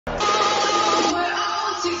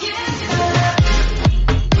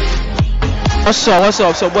What's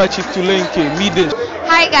up? So boy Chief Tulenke, me this.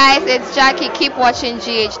 Hi guys, it's Jackie. Keep watching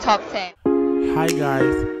GH Top 10. Hi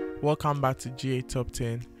guys, welcome back to GA Top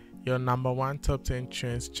 10, your number one top 10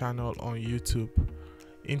 trends channel on YouTube.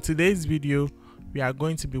 In today's video, we are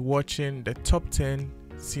going to be watching the top 10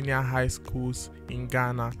 senior high schools in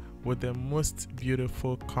Ghana with the most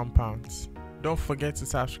beautiful compounds. Don't forget to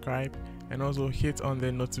subscribe and also hit on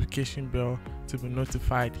the notification bell to be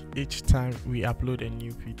notified each time we upload a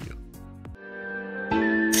new video.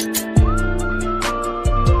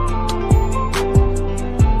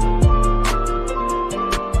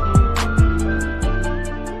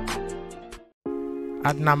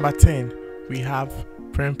 At number 10, we have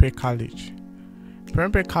Prempeh College.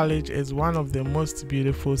 Prempeh College is one of the most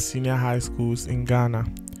beautiful senior high schools in Ghana.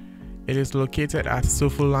 It is located at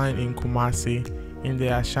Sofoline in Kumasi in the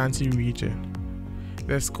Ashanti region.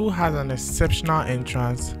 The school has an exceptional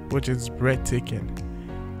entrance which is breathtaking.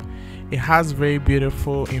 It has very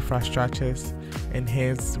beautiful infrastructures and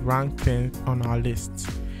hence ranked 10th on our list.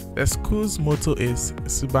 The school's motto is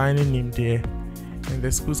Subaini Nimdeɛ, and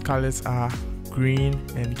the school's colors are green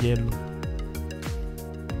and yellow.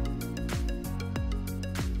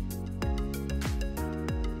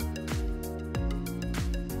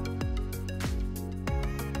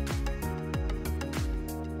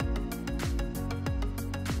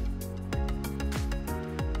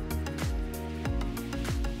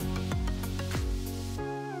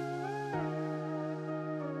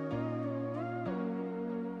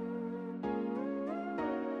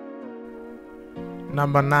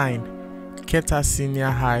 Number 9. Keta Senior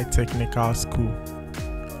High Technical School.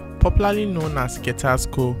 Popularly known as Keta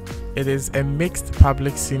School, it is a mixed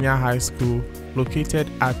public senior high school located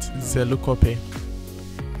at Zelukope.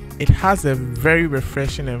 It has a very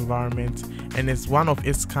refreshing environment and is one of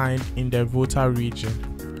its kind in the Volta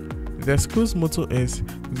region. The school's motto is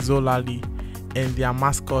Zolali and their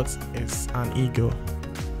mascot is an eagle.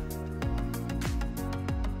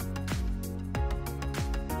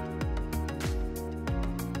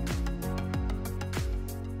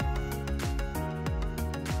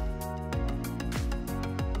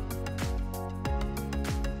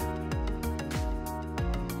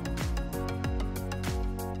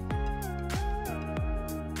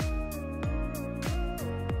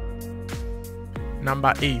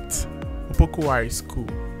 Number 8. Opokuwari School.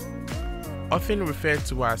 Often referred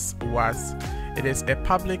to as OAS, it is a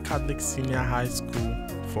public Catholic senior high school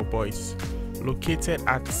for boys located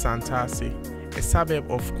at Santase, a suburb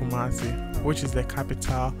of Kumasi, which is the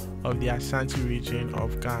capital of the Ashanti region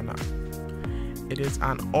of Ghana. It is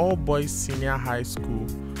an all-boys senior high school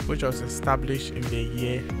which was established in the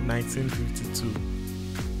year 1952.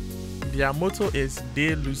 Their motto is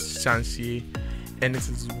De Luz Chantier, and it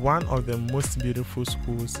is one of the most beautiful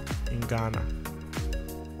schools in Ghana.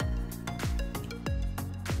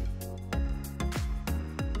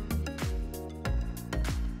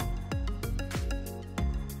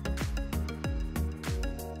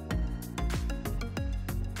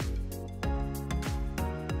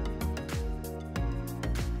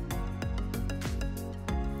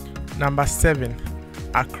 Number 7.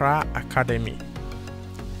 Accra Academy.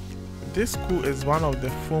 This school is one of the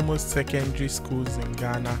foremost secondary schools in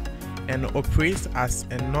Ghana and operates as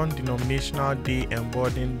a non-denominational day and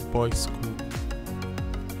boarding boys school.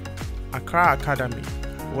 Accra Academy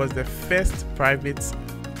was the first private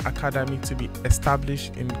academy to be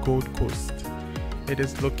established in Gold Coast. It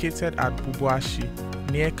is located at Bubuashi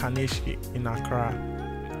near Kaneshie in Accra.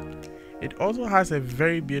 It also has a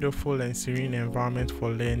very beautiful and serene environment for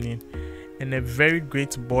learning and a very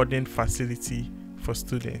great boarding facility for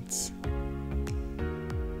students.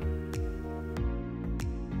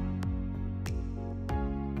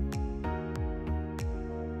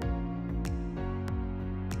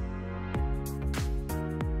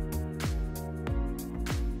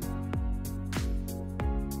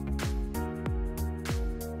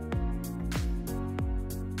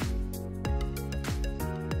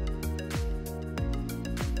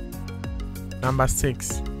 Number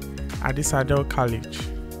 6. Adisadel College.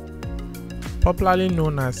 Popularly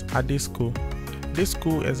known as Adisco, this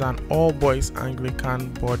school is an all-boys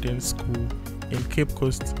Anglican boarding school in Cape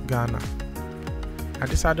Coast, Ghana.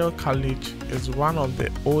 Adisadel College is one of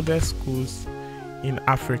the oldest schools in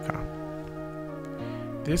Africa.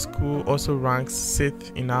 This school also ranks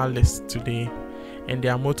 6th in our list today, and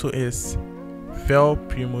their motto is Vel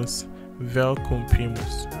Primus, Vel Cum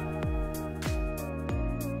Primus.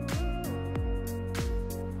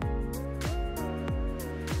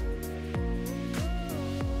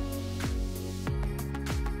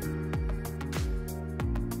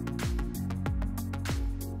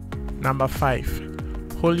 Number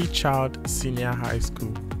 5. Holy Child Senior High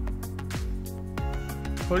School.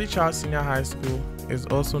 Holy Child Senior High School is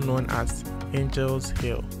also known as Angels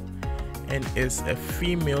Hill and is a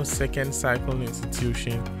female second cycle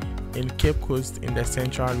institution in Cape Coast in the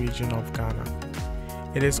central region of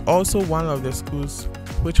Ghana. It is also one of the schools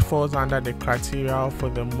which falls under the criteria for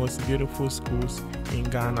the most beautiful schools in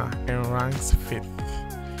Ghana and ranks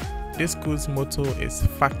 5th. This school's motto is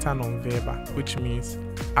Facta non verba, which means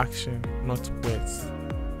action, not words.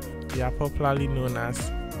 They are popularly known as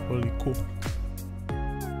Holiko.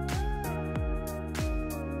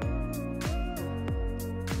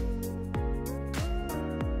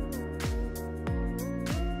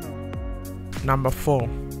 Number 4,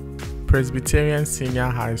 Presbyterian Senior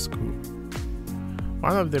High School.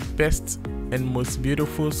 One of the best and most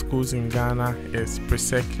beautiful schools in Ghana is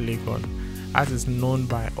Presec Legon, as is known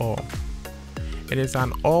by all. It is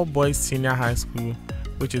an all-boys senior high school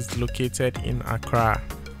which is located in Accra.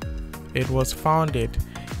 It was founded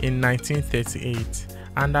in 1938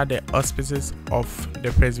 under the auspices of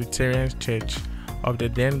the Presbyterian Church of the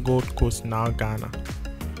then Gold Coast, now Ghana.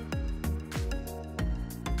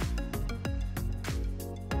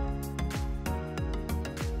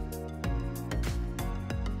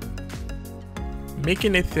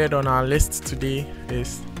 Making it third on our list today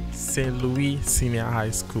is St. Louis Senior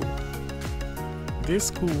High School. This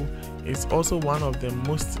school is also one of the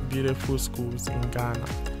most beautiful schools in Ghana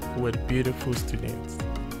with beautiful students.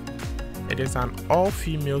 It is an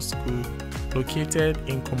all-female school located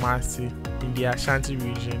in Kumasi in the Ashanti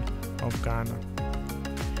region of Ghana.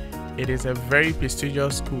 It is a very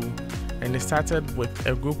prestigious school and it started with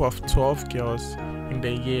a group of 12 girls in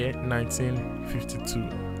the year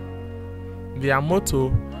 1952. Their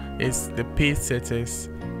motto is the pace setters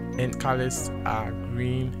and colors are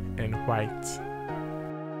green and white.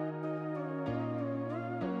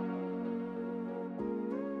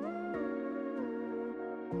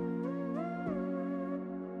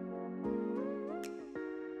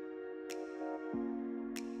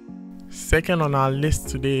 Second on our list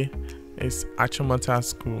today is Achimota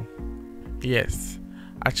School. Yes,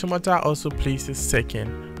 Achimota also places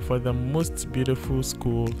second for the most beautiful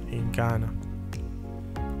school in Ghana.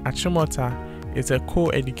 Achimota is a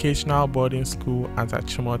co-educational boarding school at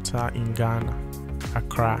Achimota in Ghana,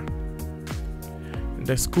 Accra.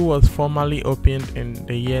 The school was formally opened in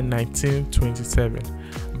the year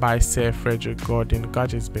 1927 by Sir Frederick Gordon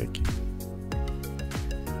Gagisbeck.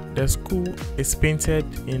 The school is painted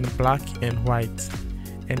in black and white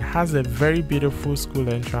and has a very beautiful school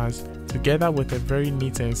entrance together with a very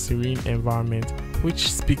neat and serene environment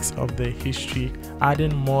which speaks of the history,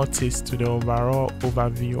 adding more taste to the overall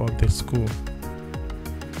overview of the school.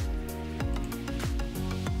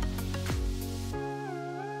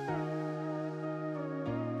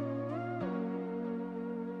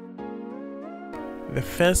 The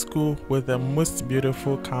first school with the most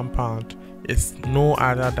beautiful compound is no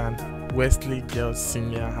other than Wesley Girls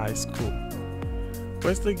Senior High School.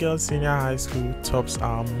 Wesley Girls Senior High School tops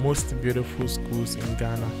our most beautiful schools in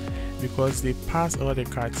Ghana because they pass all the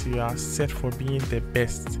criteria set for being the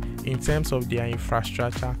best in terms of their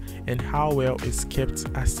infrastructure and how well it's kept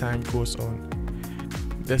as time goes on.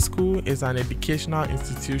 The school is an educational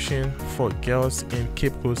institution for girls in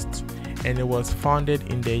Cape Coast and it was founded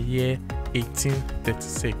in the year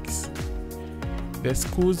 1836. The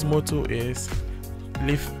school's motto is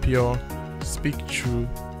live pure, speak true,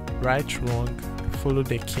 right wrong, follow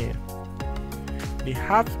the king. They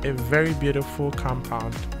have a very beautiful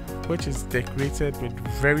compound which is decorated with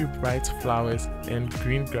very bright flowers and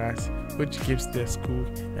green grass which gives the school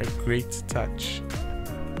a great touch.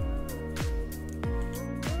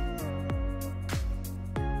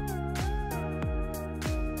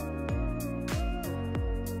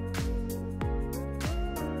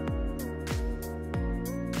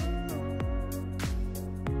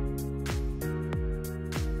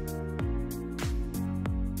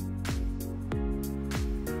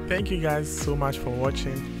 Thank you guys so much for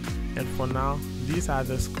watching, and for now these are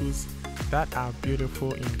the schools that are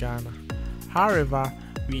beautiful in Ghana. However,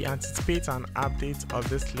 we anticipate an update of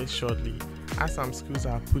this list shortly as some schools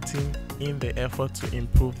are putting in the effort to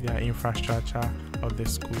improve their infrastructure of the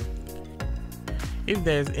school. If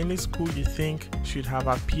there is any school you think should have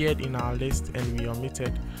appeared in our list and we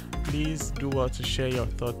omitted, please do well to share your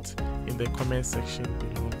thoughts in the comment section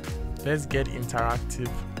below. Let's get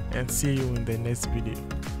interactive and see you in the next video.